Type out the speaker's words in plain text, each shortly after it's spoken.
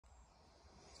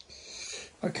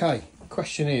Okay,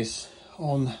 question is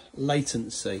on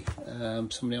latency.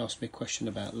 Somebody asked me a question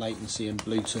about latency and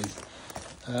Bluetooth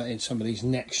in some of these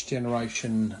next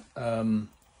generation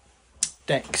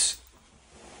decks.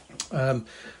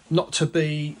 Not to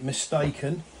be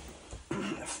mistaken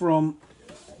from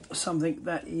something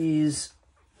that is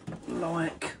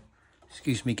like,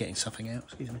 excuse me, getting something out,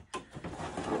 excuse me.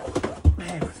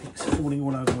 Everything's falling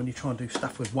all over when you try and do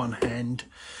stuff with one hand.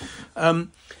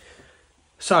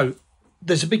 So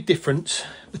there's a big difference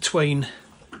between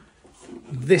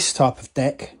this type of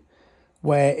deck,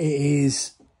 where it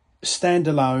is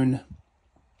standalone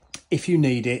if you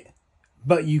need it,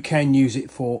 but you can use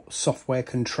it for software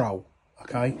control.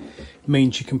 Okay, it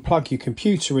means you can plug your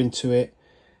computer into it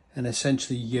and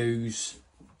essentially use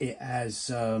it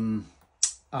as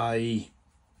a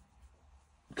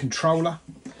controller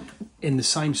in the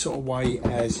same sort of way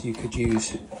as you could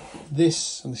use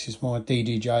this. And this is my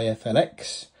DDJ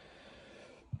FLX.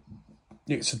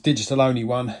 It's a digital only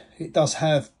one. It does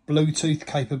have Bluetooth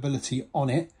capability on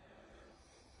it,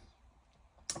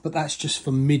 but that's just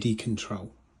for MIDI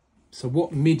control. So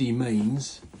what MIDI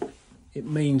means, it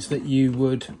means that you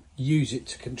would use it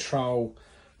to control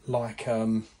like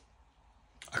a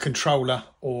controller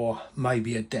or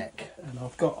maybe a deck. And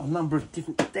I've got a number of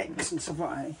different decks and stuff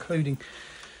like that, including,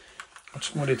 I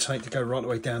just wanted to take to go right the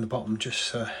way down the bottom,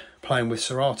 just playing with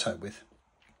Serato with,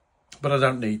 but I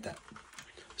don't need that.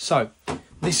 So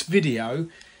this video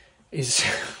is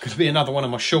going to be another one of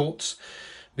my shorts,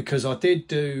 because I did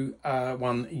do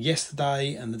one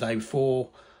yesterday and the day before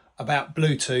about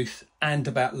Bluetooth and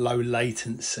about low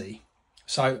latency.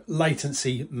 So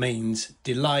latency means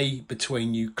delay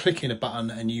between you clicking a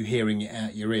button and you hearing it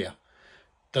out your ear.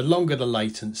 The longer the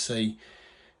latency,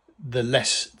 the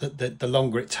less the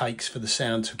longer it takes for the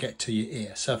sound to get to your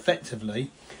ear. So effectively,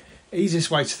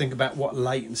 easiest way to think about what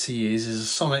latency is a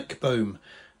sonic boom.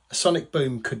 A sonic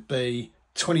boom could be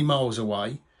 20 miles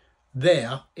away.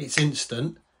 There, it's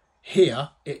instant. Here,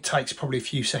 it takes probably a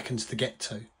few seconds to get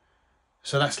to.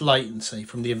 So that's latency,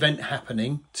 from the event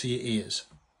happening to your ears.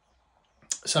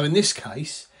 So in this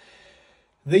case,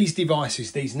 these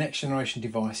devices, these next generation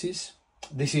devices,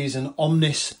 this is an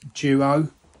Omnis-Duo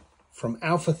from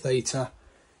Alpha Theta.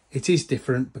 It is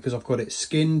different because I've got it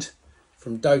skinned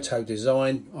from Doto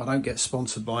Design. I don't get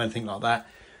sponsored by anything like that.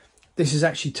 This is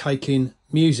actually taking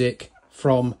music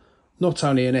from not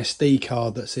only an SD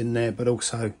card that's in there, but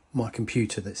also my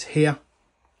computer that's here.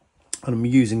 And I'm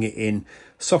using it in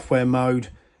software mode,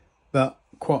 but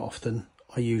quite often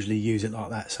I usually use it like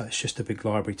that. So it's just a big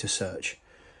library to search.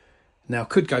 Now I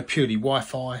could go purely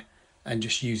Wi-Fi and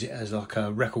just use it as like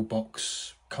a record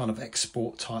box kind of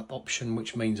export type option,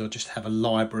 which means I just have a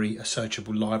library, a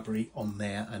searchable library on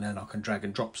there, and then I can drag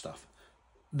and drop stuff.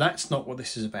 That's not what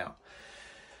this is about.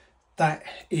 That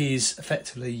is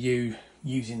effectively you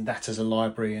using that as a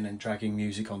library and then dragging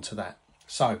music onto that.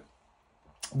 So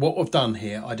what I've done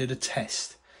here, I did a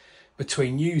test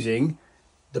between using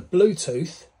the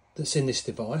Bluetooth that's in this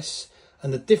device,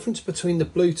 and the difference between the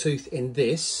Bluetooth in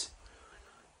this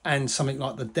and something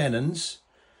like the Denons,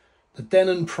 the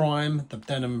Denon Prime, the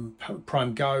Denon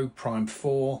Prime Go, Prime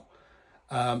 4.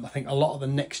 I think a lot of the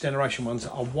next generation ones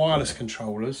are wireless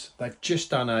controllers. They've just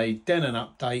done a Denon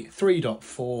update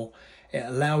 3.4. It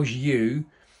allows you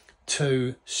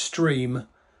to stream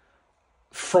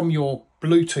from your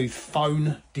Bluetooth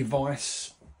phone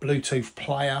device, Bluetooth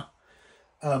player,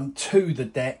 to the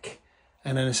deck.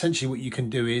 And then essentially what you can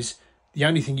do is, the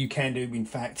only thing you can do in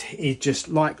fact is just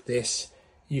like this,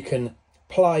 you can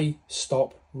play,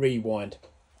 stop, rewind.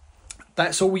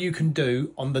 That's all you can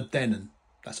do on the Denon.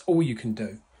 That's all you can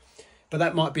do. But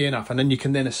that might be enough, and then you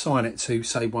can then assign it to,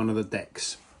 say, one of the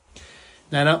decks.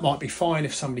 Now that might be fine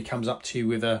if somebody comes up to you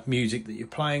with a music that you're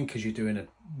playing because you're doing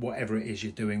whatever it is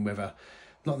you're doing, whether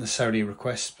not necessarily a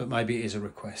request, but maybe it is a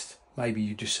request. Maybe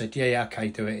you just said, yeah, okay,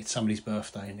 do it. It's somebody's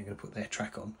birthday and they're going to put their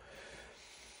track on.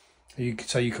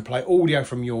 So you could play audio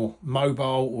from your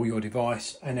mobile or your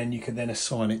device, and then you can then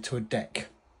assign it to a deck.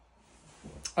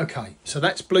 Okay, so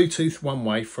that's Bluetooth one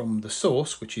way from the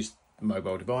source, which is the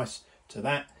mobile device, to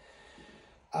that.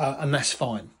 And that's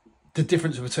fine. The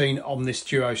difference between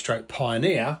Omnis-Duo /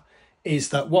 Pioneer is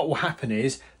that what will happen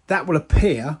is that will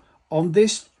appear on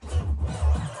this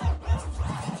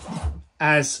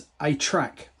as a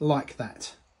track like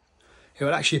that. It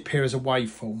will actually appear as a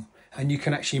waveform, and you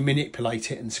can actually manipulate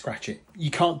it and scratch it.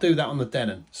 You can't do that on the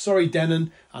Denon. Sorry,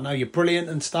 Denon, I know you're brilliant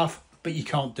and stuff, but you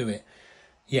can't do it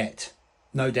yet.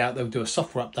 No doubt they'll do a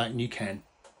software update and you can.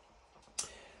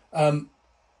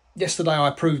 Yesterday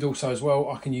I proved also as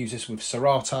well, I can use this with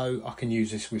Serato, I can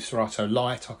use this with Serato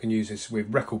Lite, I can use this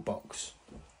with Record Box.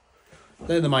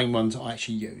 They're the main ones I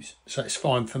actually use, so it's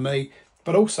fine for me.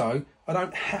 But also, I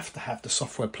don't have to have the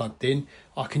software plugged in.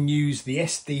 I can use the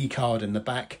SD card in the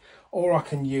back, or I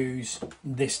can use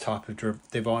this type of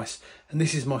device. And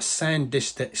this is my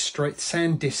SanDisk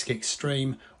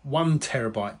Extreme 1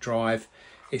 terabyte drive.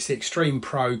 It's the Extreme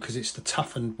Pro because it's the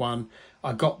toughened one.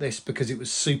 I got this because it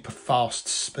was super fast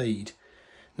speed.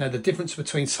 Now, the difference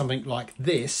between something like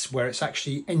this, where it's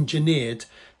actually engineered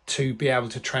to be able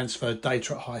to transfer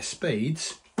data at high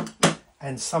speeds,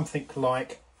 and something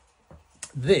like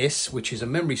this, which is a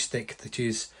memory stick that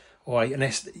is, or an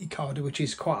SD card, which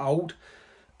is quite old,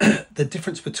 the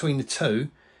difference between the two,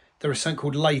 there is something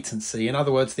called latency. In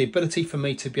other words, the ability for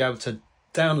me to be able to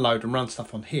download and run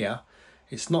stuff on here,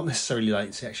 it's not necessarily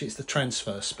latency, actually, it's the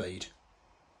transfer speed.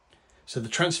 So the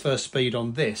transfer speed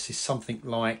on this is something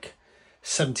like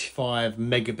 75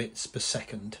 megabits per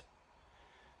second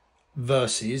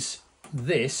versus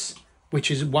this,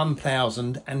 which is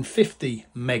 1050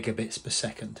 megabits per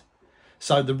second.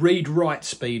 So the read-write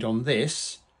speed on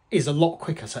this is a lot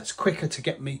quicker. So it's quicker to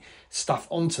get me stuff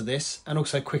onto this and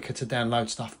also quicker to download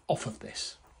stuff off of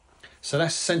this. So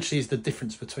that's essentially is the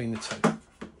difference between the two.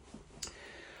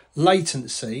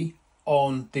 Latency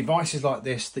on devices like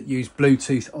this that use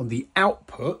Bluetooth on the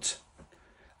output,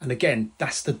 and again,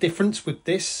 that's the difference with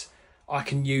this. I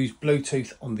can use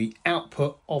Bluetooth on the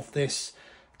output of this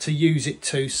to use it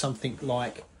to something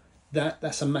like that.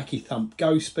 That's a Mackie Thump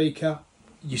Go speaker.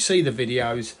 You see the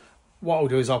videos. What I'll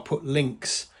do is I'll put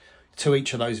links to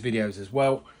each of those videos as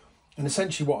well. And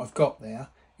essentially what I've got there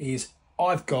is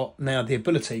I've got now the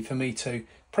ability for me to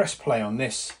press play on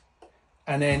this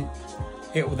and then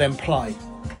it will then play.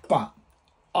 But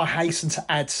I hasten to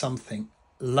add something: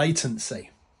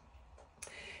 latency.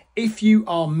 If you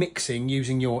are mixing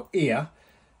using your ear,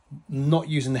 not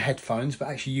using the headphones, but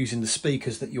actually using the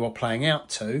speakers that you are playing out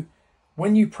to,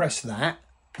 when you press that,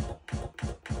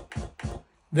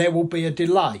 there will be a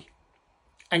delay,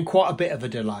 and quite a bit of a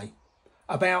delay,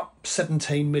 about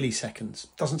 17 milliseconds.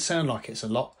 Doesn't sound like it's a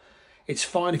lot. It's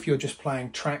fine if you're just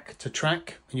playing track to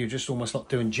track and you're just almost like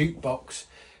doing jukebox.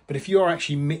 But if you're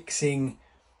actually mixing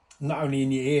not only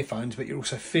in your earphones, but you're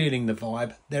also feeling the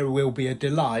vibe, there will be a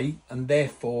delay and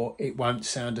therefore it won't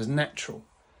sound as natural.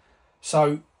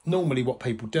 So normally what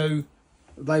people do,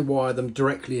 they wire them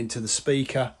directly into the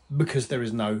speaker because there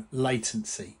is no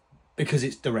latency, because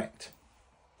it's direct.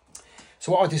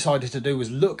 So what I decided to do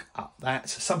was look up that.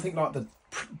 So something like the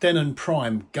Denon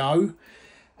Prime Go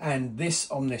and this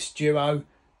Omnis-Duo,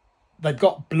 they've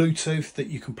got Bluetooth that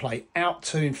you can play out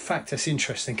to. In fact, that's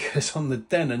interesting because on the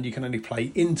Denon, you can only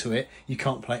play into it. You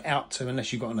can't play out to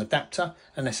unless you've got an adapter,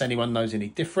 unless anyone knows any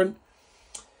different.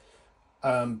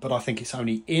 But I think it's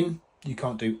only in. You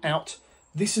can't do out.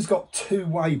 This has got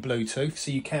two-way Bluetooth,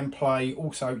 so you can play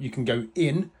also, you can go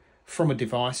in from a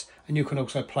device and you can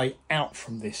also play out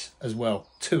from this as well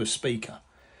to a speaker.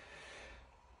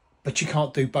 But you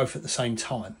can't do both at the same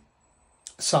time.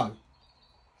 So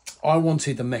I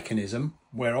wanted a mechanism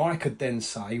where I could then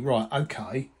say, right,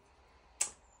 okay,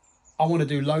 I want to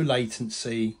do low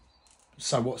latency,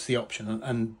 so what's the option?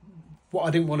 And what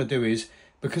I didn't want to do is,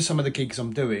 because some of the gigs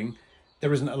I'm doing,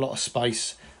 there isn't a lot of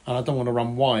space and I don't want to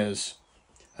run wires.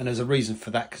 And there's a reason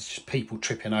for that, because just people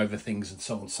tripping over things and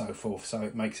so on and so forth, so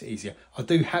it makes it easier. I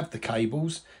do have the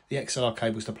cables, the XLR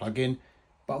cables to plug in,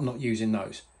 but I'm not using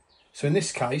those. So in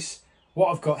this case,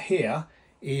 what I've got here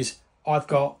is I've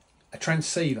got a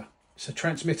transceiver, so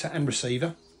transmitter and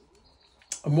receiver.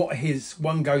 And what is,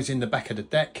 one goes in the back of the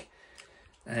deck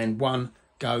and one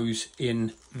goes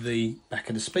in the back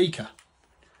of the speaker.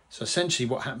 So essentially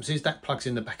what happens is that plugs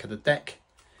in the back of the deck,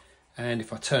 and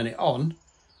if I turn it on,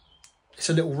 it's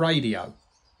a little radio,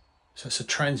 so it's a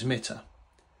transmitter.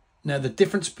 Now the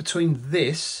difference between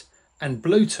this and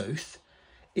Bluetooth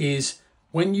is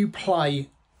when you play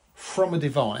from a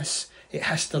device, it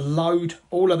has to load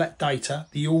all of that data,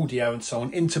 the audio and so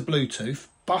on, into Bluetooth,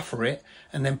 buffer it,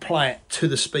 and then play it to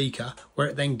the speaker where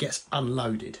it then gets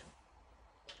unloaded.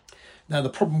 Now the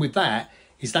problem with that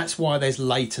is that's why there's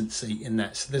latency in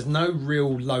that. So there's no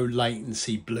real low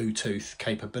latency Bluetooth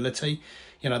capability.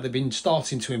 You know, they've been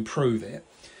starting to improve it.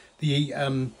 The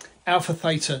Alpha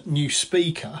Theta new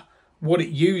speaker, what it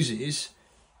uses,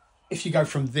 if you go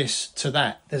from this to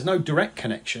that, there's no direct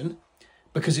connection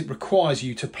because it requires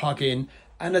you to plug in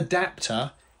an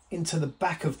adapter into the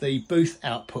back of the booth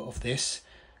output of this,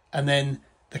 and then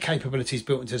the capability is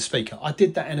built into the speaker. I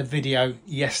did that in a video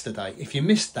yesterday. If you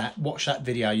missed that, watch that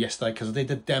video yesterday because I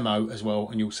did a demo as well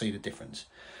and you'll see the difference.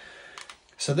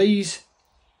 So these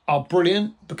are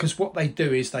brilliant because what they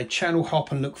do is they channel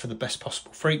hop and look for the best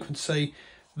possible frequency.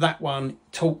 That one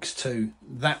talks to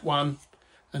that one,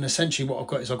 And essentially what I've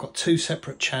got is I've got two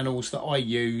separate channels that I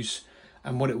use,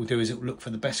 and what it will do is it will look for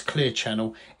the best clear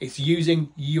channel. It's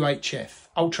using UHF,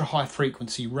 ultra high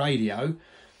frequency radio,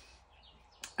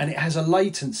 and it has a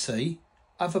latency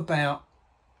of about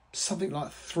something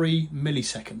like 3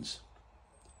 milliseconds.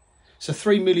 So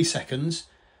 3 milliseconds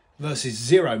versus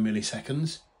 0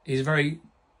 milliseconds is very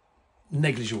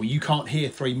negligible. You can't hear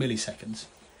 3 milliseconds.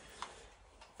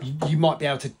 You might be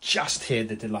able to just hear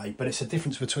the delay, but it's a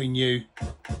difference between you.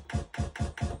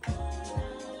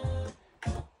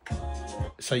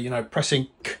 So, you know, pressing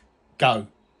k,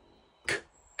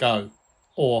 go,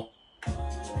 or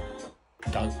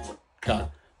go,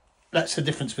 go. That's the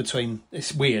difference between,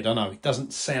 it's weird, I know, it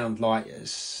doesn't sound like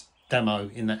it's demo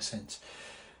in that sense.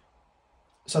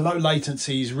 So low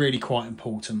latency is really quite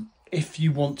important. If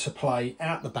you want to play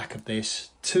out the back of this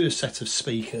to a set of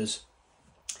speakers,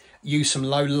 use some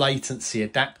low latency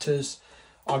adapters.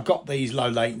 I've got these low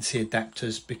latency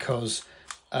adapters because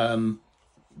they're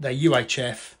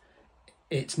UHF.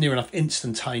 It's near enough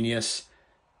instantaneous.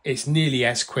 It's nearly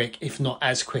as quick, if not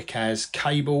as quick as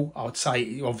cable. I would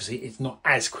say, obviously, it's not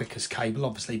as quick as cable,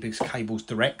 obviously, because cable's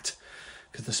direct,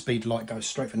 because the speed light goes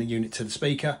straight from the unit to the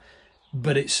speaker.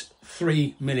 But it's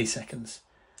 3 milliseconds.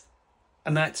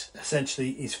 And that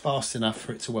essentially is fast enough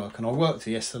for it to work. And I worked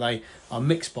it yesterday. I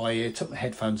mixed by ear, took the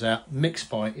headphones out, mixed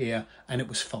by ear, and it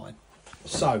was fine.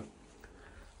 So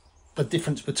the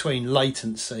difference between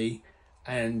latency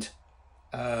and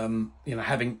you know,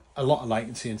 having a lot of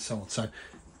latency and so on. So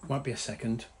won't be a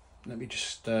second. Let me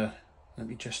just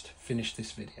finish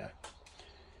this video.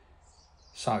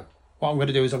 So what I'm going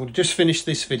to do is I'm going to just finish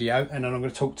this video, and then I'm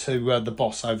going to talk to the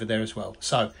boss over there as well.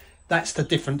 So that's the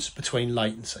difference between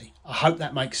latency. I hope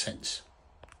that makes sense.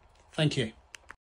 Thank you.